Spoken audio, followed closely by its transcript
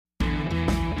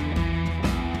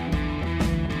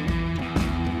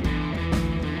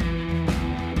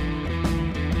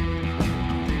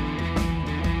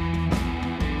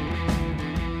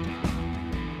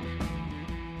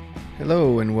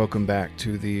Hello and welcome back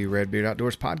to the Redbeard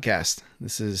Outdoors podcast.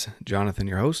 This is Jonathan,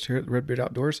 your host here at Redbeard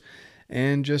Outdoors.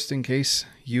 And just in case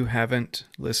you haven't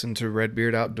listened to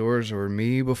Redbeard Outdoors or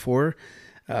me before,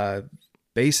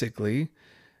 basically,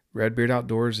 Redbeard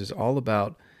Outdoors is all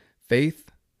about faith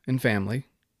and family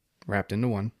wrapped into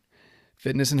one,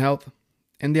 fitness and health,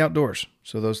 and the outdoors.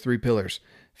 So those three pillars: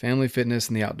 family, fitness,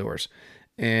 and the outdoors.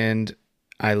 And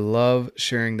I love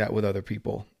sharing that with other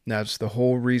people. That's the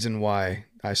whole reason why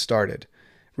I started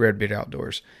Redbeard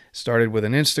Outdoors. Started with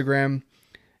an Instagram,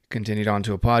 continued on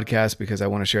to a podcast because I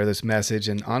want to share this message.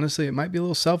 And honestly, it might be a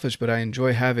little selfish, but I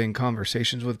enjoy having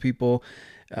conversations with people.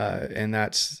 And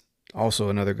that's also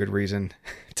another good reason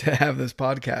to have this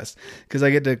podcast, because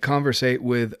I get to conversate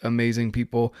with amazing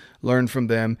people, learn from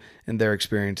them and their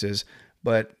experiences.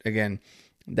 But again,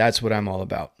 that's what I'm all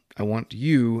about. I want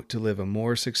you to live a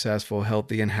more successful,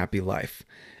 healthy, and happy life.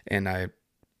 And I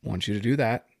want you to do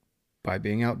that by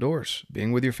being outdoors,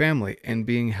 being with your family, and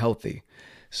being healthy.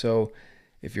 So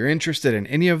if you're interested in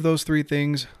any of those three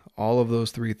things, all of those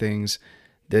three things,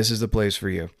 this is the place for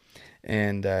you.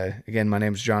 And again, my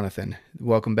name's Jonathan.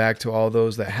 Welcome back to all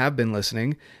those that have been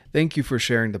listening. Thank you for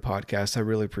sharing the podcast. I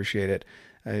really appreciate it.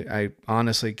 I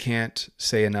honestly can't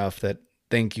say enough that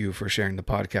thank you for sharing the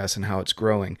podcast and how it's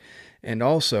growing. And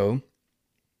also,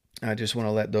 I just want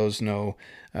to let those know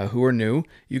who are new.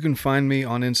 You can find me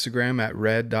on Instagram at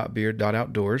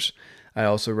red.beard.outdoors. I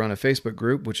also run a Facebook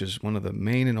group, which is one of the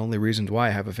main and only reasons why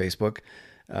I have a Facebook,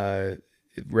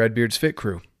 Redbeard's Fit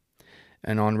Crew.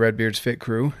 And on Redbeard's Fit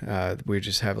Crew, we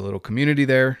just have a little community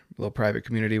there, a little private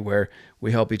community where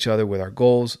we help each other with our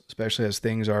goals, especially as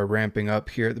things are ramping up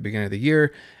here at the beginning of the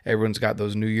year. Everyone's got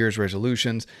those New Year's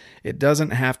resolutions. It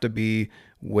doesn't have to be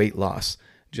weight loss,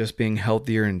 just being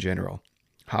healthier in general.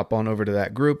 Hop on over to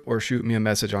that group or shoot me a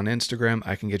message on Instagram.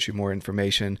 I can get you more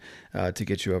information to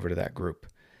get you over to that group.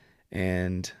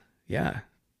 And yeah,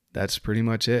 that's pretty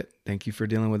much it. Thank you for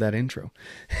dealing with that intro.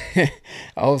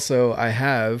 Also, I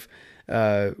have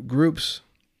groups,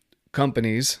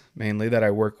 companies mainly that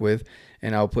I work with,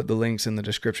 and I'll put the links in the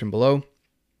description below.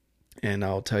 And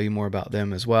I'll tell you more about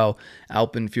them as well.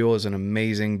 Alpenfuel is an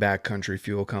amazing backcountry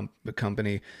fuel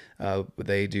company.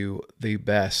 They do the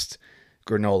best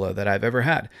granola that I've ever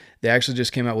had. They actually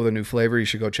just came out with a new flavor. You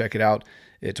should go check it out.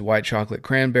 It's white chocolate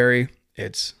cranberry.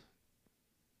 It's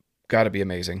got to be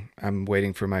amazing. I'm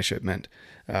waiting for my shipment.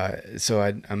 So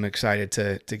I'm excited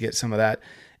to get some of that.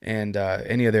 And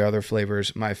any of the other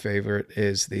flavors. My favorite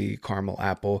is the caramel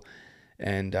apple.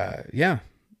 And yeah,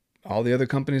 all the other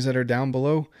companies that are down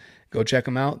below, go check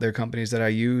them out. They're companies that I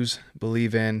use,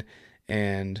 believe in,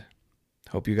 and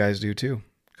hope you guys do too.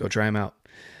 Go try them out.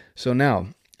 So now,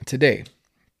 today,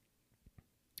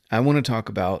 I want to talk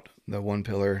about the one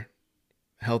pillar,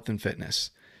 health and fitness.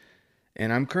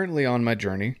 And I'm currently on my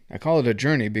journey. I call it a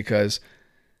journey because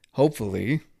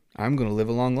hopefully I'm going to live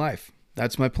a long life.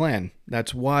 That's my plan.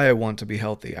 That's why I want to be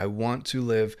healthy. I want to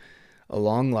live a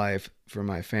long life for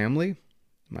my family,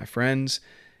 my friends,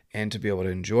 and to be able to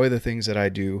enjoy the things that I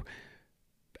do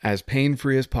as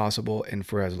pain-free as possible and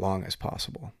for as long as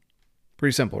possible.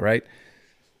 Pretty simple, right?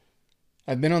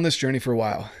 I've been on this journey for a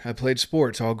while. I played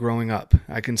sports all growing up.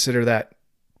 I consider that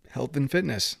health and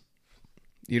fitness.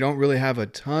 You don't really have a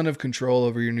ton of control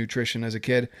over your nutrition as a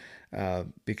kid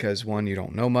because, one, you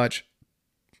don't know much,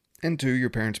 and two,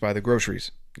 your parents buy the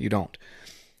groceries. You don't.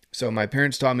 So my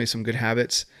parents taught me some good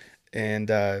habits, and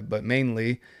but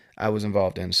mainly I was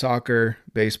involved in soccer,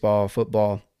 baseball,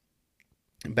 football,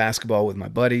 basketball with my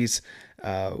buddies.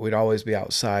 We'd always be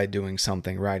outside doing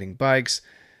something, riding bikes,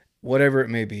 whatever it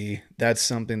may be. That's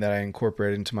something that I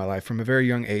incorporated into my life from a very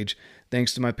young age,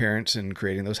 thanks to my parents and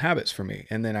creating those habits for me.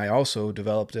 And then I also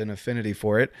developed an affinity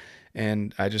for it,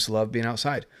 and I just love being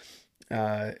outside.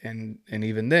 And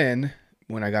even then,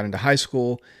 when I got into high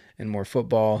school and more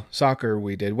football, soccer,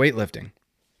 we did weightlifting.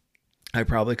 I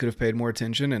probably could have paid more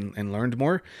attention and learned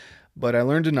more, but I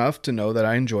learned enough to know that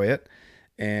I enjoy it.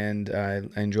 And I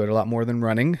enjoyed it a lot more than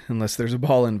running, unless there's a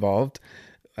ball involved.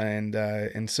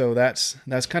 And so that's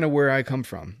kind of where I come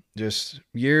from. Just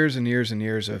years and years and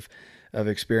years of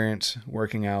experience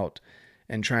working out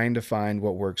and trying to find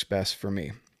what works best for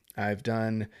me. I've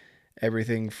done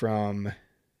everything from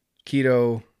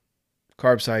keto,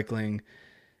 carb cycling,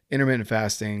 intermittent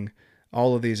fasting,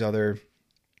 all of these other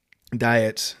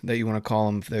diets that you want to call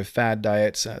them. They're fad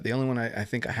diets. The only one I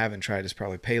think I haven't tried is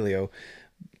probably paleo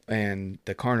and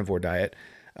the carnivore diet.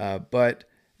 But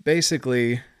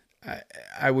basically,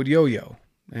 I would yo-yo.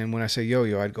 And when I say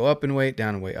yo-yo, I'd go up in weight,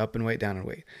 down in weight, up in weight, down in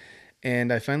weight.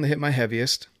 And I finally hit my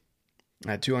heaviest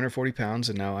at 240 pounds.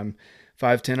 And now I'm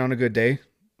 5'10" on a good day,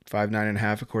 5'9" and a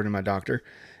half according to my doctor.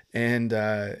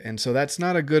 And so that's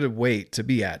not a good weight to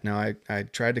be at. Now I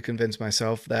tried to convince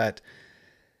myself that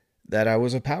I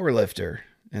was a power lifter.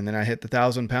 And then I hit the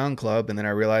 1,000 pound club. And then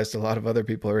I realized a lot of other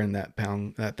people are in that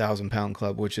 1,000 pound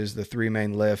club, which is the three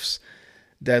main lifts: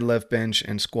 deadlift, bench,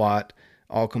 and squat,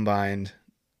 all combined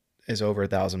is over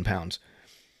 1,000 pounds.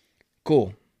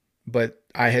 Cool. But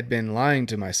I had been lying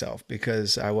to myself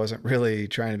because I wasn't really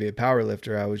trying to be a power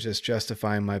lifter. I was just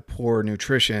justifying my poor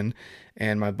nutrition,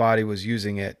 and my body was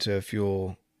using it to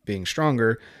fuel being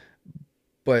stronger.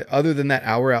 But other than that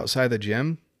hour outside the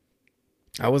gym,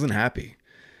 I wasn't happy.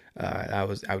 I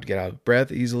would get out of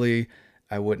breath easily.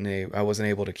 I wasn't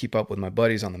able to keep up with my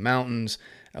buddies on the mountains.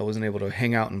 I wasn't able to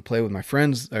hang out and play with my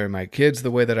friends or my kids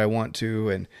the way that I want to,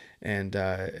 and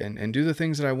do the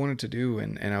things that I wanted to do.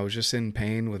 And I was just in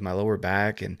pain with my lower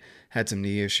back and had some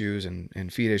knee issues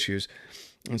and feet issues.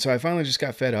 And so I finally just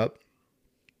got fed up,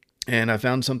 and I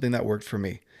found something that worked for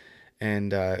me,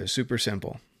 and it was super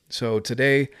simple. So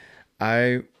today,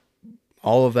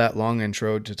 all of that long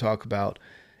intro to talk about,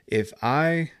 if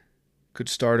I could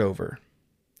start over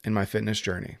in my fitness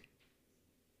journey,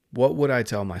 what would I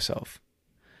tell myself?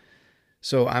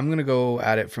 So I'm going to go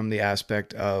at it from the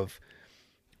aspect of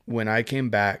when I came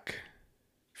back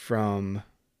from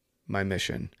my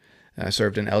mission. I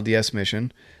served an LDS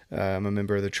mission. I'm a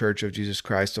member of the Church of Jesus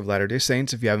Christ of Latter-day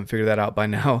Saints, if you haven't figured that out by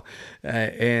now.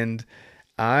 And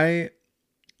I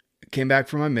came back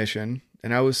from my mission,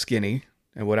 and I was skinny,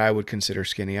 and what I would consider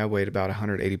skinny. I weighed about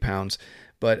 180 pounds,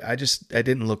 but I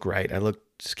didn't look right. I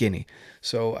looked skinny.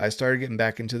 So I started getting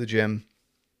back into the gym,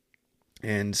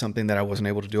 and something that I wasn't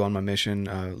able to do on my mission,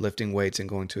 lifting weights and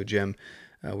going to a gym.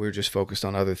 We were just focused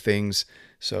on other things.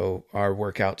 So our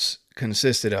workouts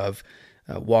consisted of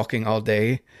walking all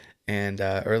day, and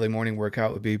early morning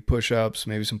workout would be push-ups,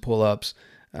 maybe some pull-ups,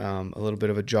 a little bit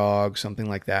of a jog, something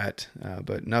like that,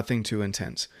 but nothing too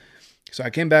intense. So I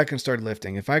came back and started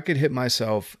lifting. If I could hit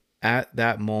myself at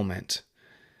that moment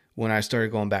when I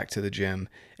started going back to the gym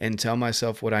and tell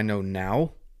myself what I know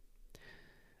now,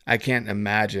 I can't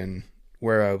imagine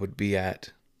where I would be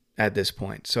at this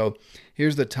point. So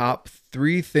here's the top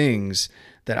 3 things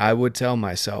that I would tell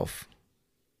myself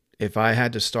if I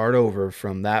had to start over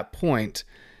from that point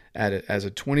as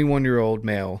a 21-year-old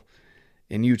male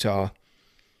in Utah,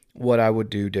 what I would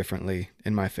do differently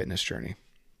in my fitness journey.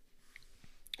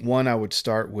 1, I would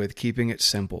start with keeping it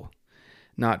simple,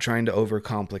 not trying to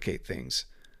overcomplicate things.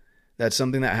 That's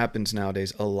something that happens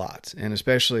nowadays a lot, and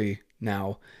especially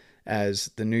now as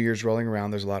the New Year's rolling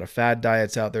around. There's a lot of fad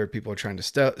diets out there. People are trying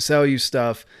to sell you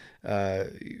stuff,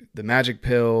 the magic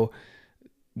pill,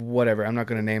 whatever. I'm not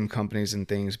going to name companies and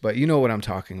things, but you know what I'm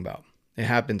talking about. It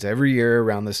happens every year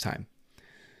around this time.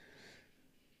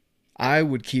 I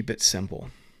would keep it simple,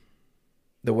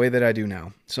 the way that I do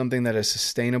now, something that is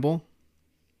sustainable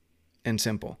and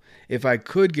simple. If I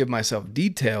could give myself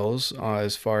details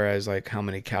as far as like how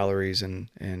many calories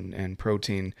and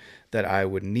protein that I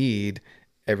would need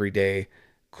every day,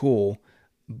 cool.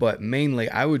 But mainly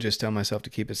I would just tell myself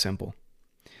to keep it simple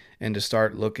and to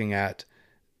start looking at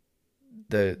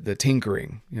the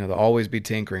tinkering, the always be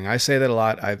tinkering. I say that a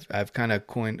lot. I've kind of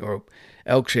coined, or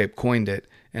Elk-Shape coined it,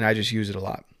 and I just use it a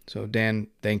lot. So Dan,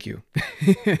 thank you.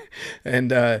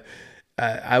 And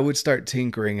I would start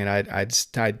tinkering, and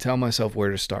I'd tell myself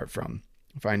where to start from.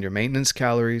 Find your maintenance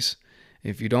calories.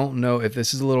 If you don't know, if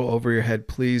this is a little over your head,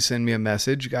 please send me a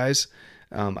message, guys.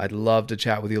 I'd love to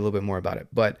chat with you a little bit more about it.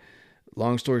 But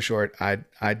long story short,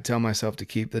 I'd tell myself to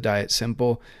keep the diet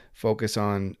simple, focus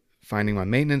on finding my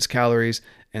maintenance calories.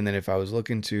 And then if I was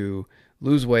looking to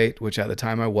lose weight, which at the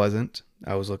time I wasn't,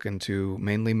 I was looking to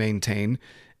mainly maintain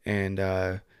and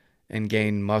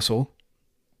gain muscle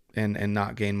and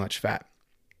not gain much fat.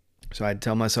 So I'd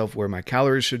tell myself where my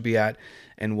calories should be at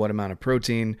and what amount of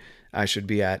protein I should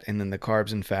be at, and then the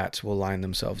carbs and fats will line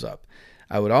themselves up.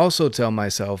 I would also tell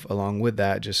myself, along with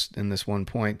that, just in this one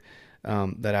point,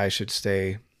 that I should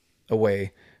stay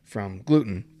away from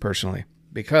gluten personally,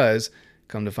 because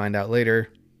come to find out later,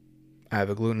 I have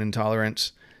a gluten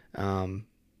intolerance. So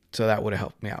that would have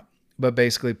helped me out. But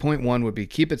basically, point 1 would be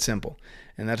keep it simple.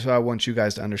 And that's what I want you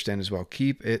guys to understand as well.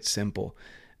 Keep it simple.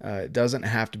 It doesn't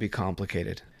have to be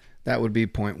complicated. That would be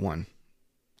point 1.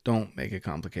 Don't make it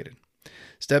complicated.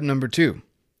 Step number 2,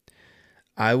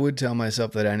 I would tell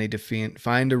myself that I need to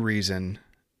find a reason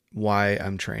why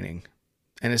I'm training.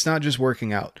 And it's not just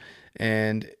working out.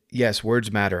 And yes,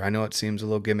 words matter. I know it seems a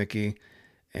little gimmicky,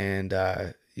 and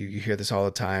you hear this all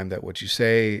the time, that what you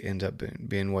say ends up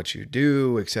being what you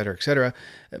do, et cetera, et cetera.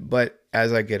 But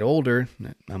as I get older,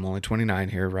 I'm only 29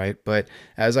 here, right? But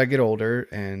as I get older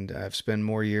and I've spent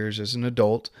more years as an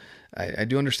adult, I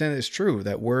do understand that it's true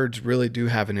that words really do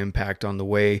have an impact on the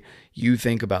way you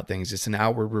think about things. It's an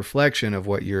outward reflection of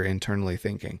what you're internally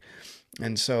thinking.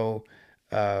 And so,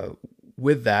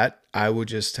 with that, I would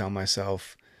just tell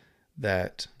myself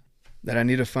that I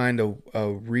need to find a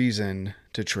reason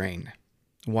to train.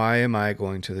 Why am I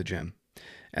going to the gym?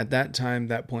 At that time,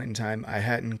 that point in time, I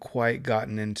hadn't quite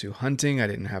gotten into hunting. I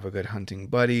didn't have a good hunting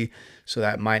buddy, so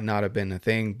that might not have been a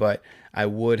thing, but I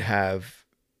would have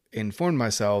informed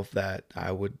myself that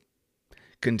I would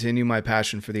continue my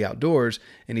passion for the outdoors,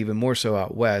 and even more so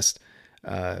out west,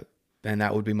 and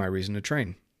that would be my reason to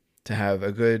train. To have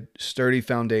a good, sturdy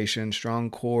foundation, strong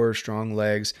core, strong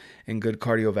legs, and good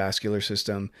cardiovascular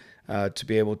system, to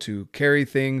be able to carry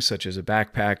things such as a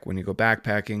backpack when you go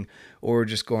backpacking, or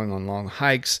just going on long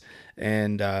hikes,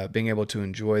 and being able to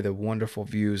enjoy the wonderful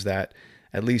views that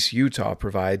at least Utah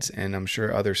provides, and I'm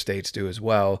sure other states do as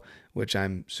well, which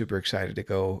I'm super excited to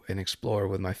go and explore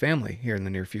with my family here in the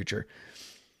near future.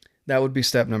 That would be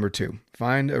step number 2.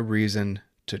 Find a reason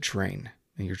to train.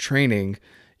 And you're training,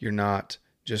 you're not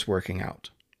just working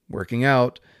out. Working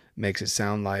out makes it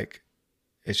sound like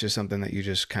it's just something that you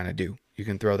just kind of do. You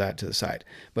can throw that to the side.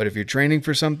 But if you're training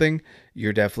for something,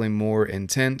 you're definitely more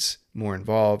intense, more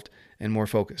involved, and more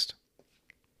focused.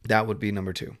 That would be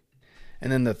number 2.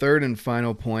 And then the third and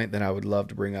final point that I would love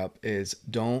to bring up is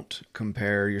don't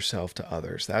compare yourself to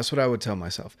others. That's what I would tell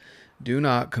myself. Do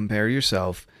not compare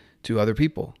yourself to other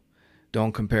people.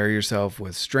 Don't compare yourself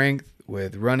with strength,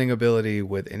 with running ability,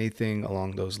 with anything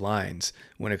along those lines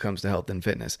when it comes to health and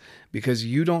fitness, because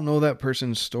you don't know that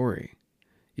person's story.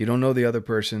 You don't know the other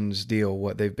person's deal,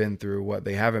 what they've been through, what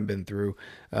they haven't been through,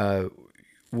 how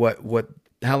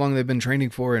long they've been training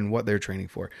for, and what they're training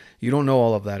for. You don't know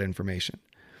all of that information.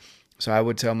 So I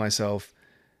would tell myself,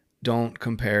 don't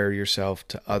compare yourself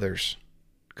to others.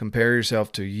 Compare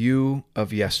yourself to you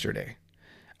of yesterday.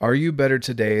 Are you better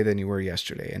today than you were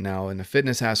yesterday? And now in the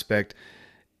fitness aspect,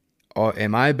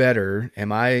 am I better?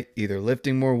 Am I either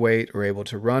lifting more weight or able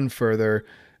to run further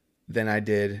than I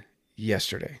did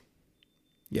yesterday?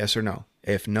 Yes or no?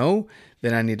 If no,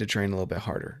 then I need to train a little bit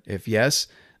harder. If yes,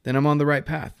 then I'm on the right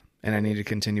path and I need to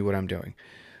continue what I'm doing.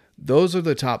 Those are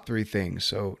the top 3 things.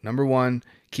 So number 1,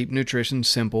 keep nutrition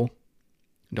simple.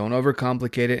 Don't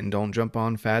overcomplicate it and don't jump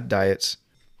on fad diets.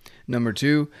 Number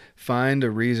 2, find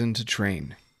a reason to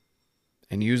train.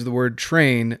 And use the word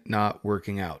train, not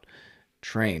working out.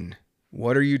 Train.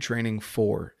 What are you training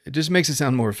for? It just makes it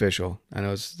sound more official. I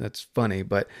know that's funny,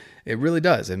 but it really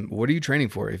does. And what are you training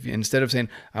for? If instead of saying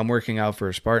I'm working out for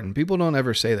a Spartan, people don't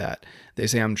ever say that. They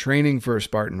say I'm training for a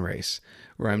Spartan race,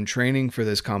 or I'm training for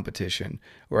this competition,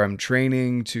 or I'm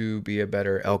training to be a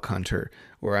better elk hunter,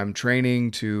 or I'm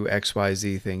training to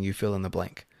XYZ thing. You fill in the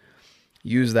blank.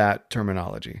 Use that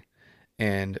terminology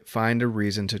and find a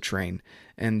reason to train.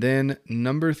 And then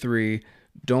number 3,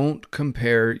 don't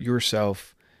compare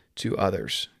yourself to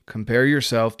others. Compare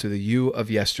yourself to the you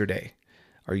of yesterday.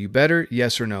 Are you better?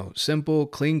 Yes or no? Simple,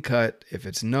 clean cut. If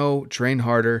it's no, train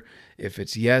harder. If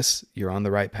it's yes, you're on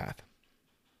the right path.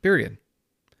 Period.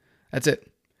 That's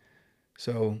it.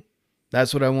 So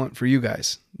that's what I want for you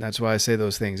guys. That's why I say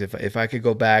those things. If I could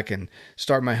go back and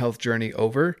start my health journey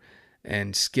over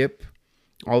and skip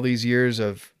all these years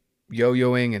of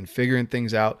yo-yoing and figuring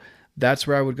things out, that's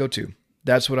where I would go to.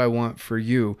 That's what I want for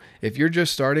you. If you're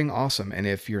just starting, awesome. And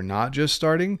if you're not just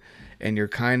starting and you're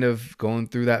kind of going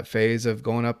through that phase of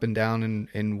going up and down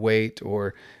in weight,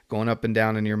 or going up and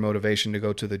down in your motivation to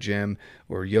go to the gym,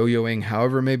 or yo-yoing,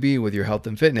 however it may be with your health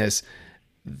and fitness,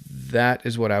 that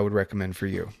is what I would recommend for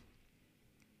you.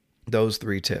 Those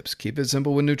 3 tips. Keep it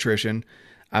simple with nutrition.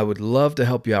 I would love to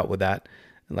help you out with that.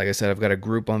 Like I said, I've got a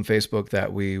group on Facebook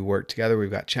that we work together. We've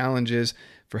got challenges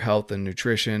for health and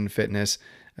nutrition, fitness,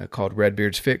 called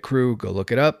Redbeard's Fit Crew. Go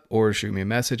look it up or shoot me a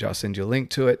message. I'll send you a link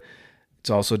to it. It's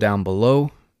also down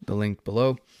below, the link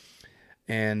below.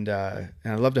 And I'd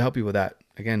love to help you with that.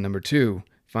 Again, number 2,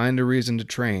 find a reason to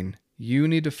train. You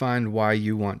need to find why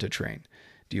you want to train.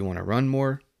 Do you want to run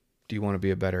more? Do you want to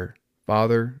be a better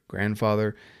father,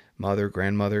 grandfather, mother,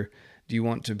 grandmother? Do you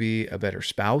want to be a better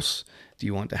spouse? Do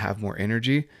you want to have more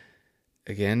energy?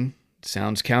 Again,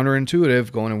 sounds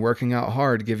counterintuitive, going and working out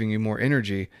hard, giving you more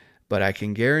energy. But I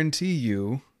can guarantee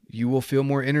you will feel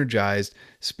more energized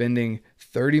spending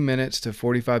 30 minutes to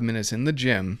 45 minutes in the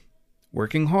gym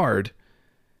working hard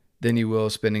than you will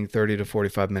spending 30 to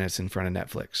 45 minutes in front of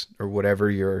Netflix or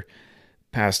whatever your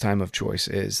pastime of choice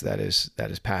is that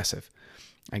is passive.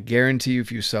 I guarantee you,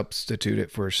 if you substitute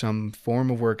it for some form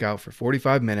of workout for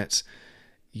 45 minutes,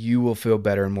 you will feel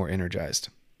better and more energized.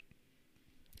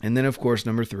 And then, of course,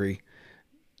 number 3,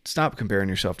 stop comparing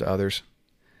yourself to others.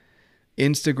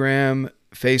 Instagram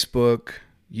Facebook,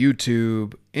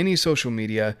 YouTube, any social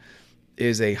media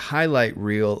is a highlight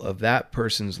reel of that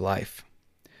person's life.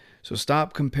 So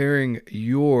stop comparing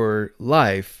your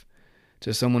life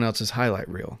to someone else's highlight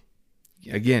reel.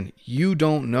 Again, you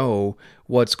don't know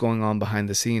what's going on behind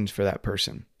the scenes for that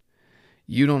person.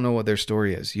 You don't know what their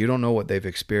story is. You don't know what they've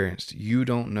experienced. You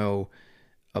don't know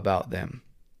about them.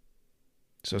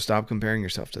 So stop comparing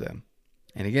yourself to them.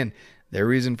 And again, their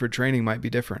reason for training might be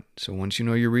different. So once you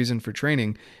know your reason for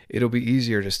training, it'll be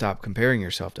easier to stop comparing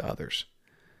yourself to others.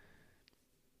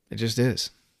 It just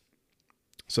is.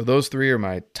 So those 3 are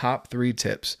my top 3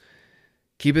 tips.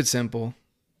 Keep it simple.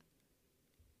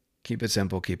 Keep it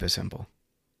simple. Keep it simple.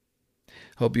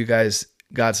 Hope you guys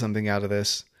got something out of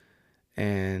this,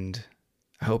 and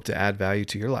I hope to add value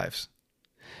to your lives.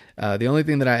 The only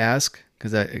thing that I ask,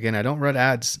 because I don't run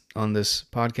ads on this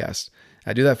podcast.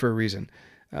 I do that for a reason.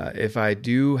 If I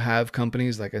do have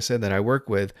companies, like I said, that I work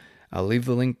with, I'll leave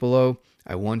the link below.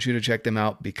 I want you to check them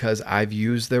out because I've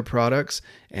used their products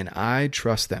and I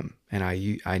trust them. And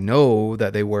I know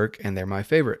that they work and they're my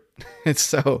favorite. And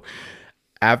so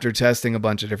after testing a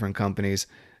bunch of different companies,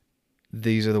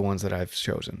 these are the ones that I've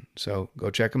chosen. So go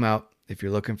check them out. If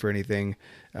you're looking for anything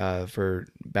for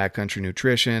backcountry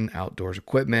nutrition, outdoors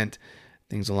equipment,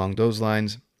 things along those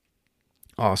lines,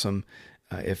 awesome.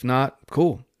 If not,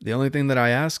 cool. The only thing that I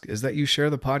ask is that you share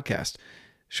the podcast.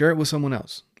 Share it with someone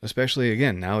else, especially,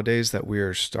 again, nowadays that we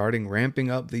are ramping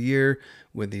up the year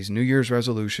with these New Year's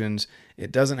resolutions.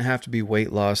 It doesn't have to be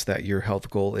weight loss that your health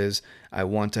goal is. I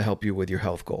want to help you with your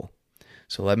health goal.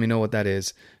 So let me know what that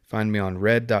is. Find me on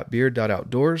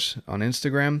red.beard.outdoors on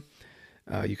Instagram.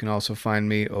 You can also find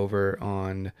me over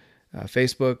on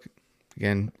Facebook.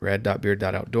 Again,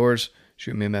 red.beard.outdoors.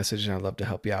 Shoot me a message and I'd love to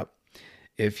help you out.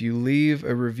 If you leave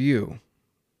a review,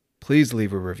 please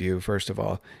leave a review, first of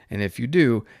all. And if you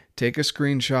do, take a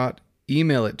screenshot,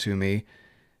 email it to me.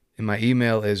 And my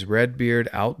email is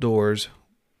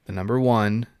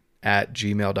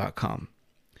redbeardoutdoors1@gmail.com.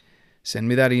 Send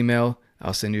me that email.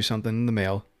 I'll send you something in the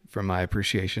mail for my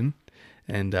appreciation.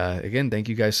 And again, thank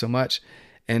you guys so much.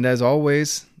 And as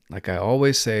always, like I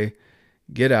always say,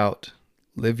 get out,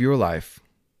 live your life,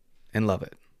 and love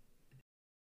it.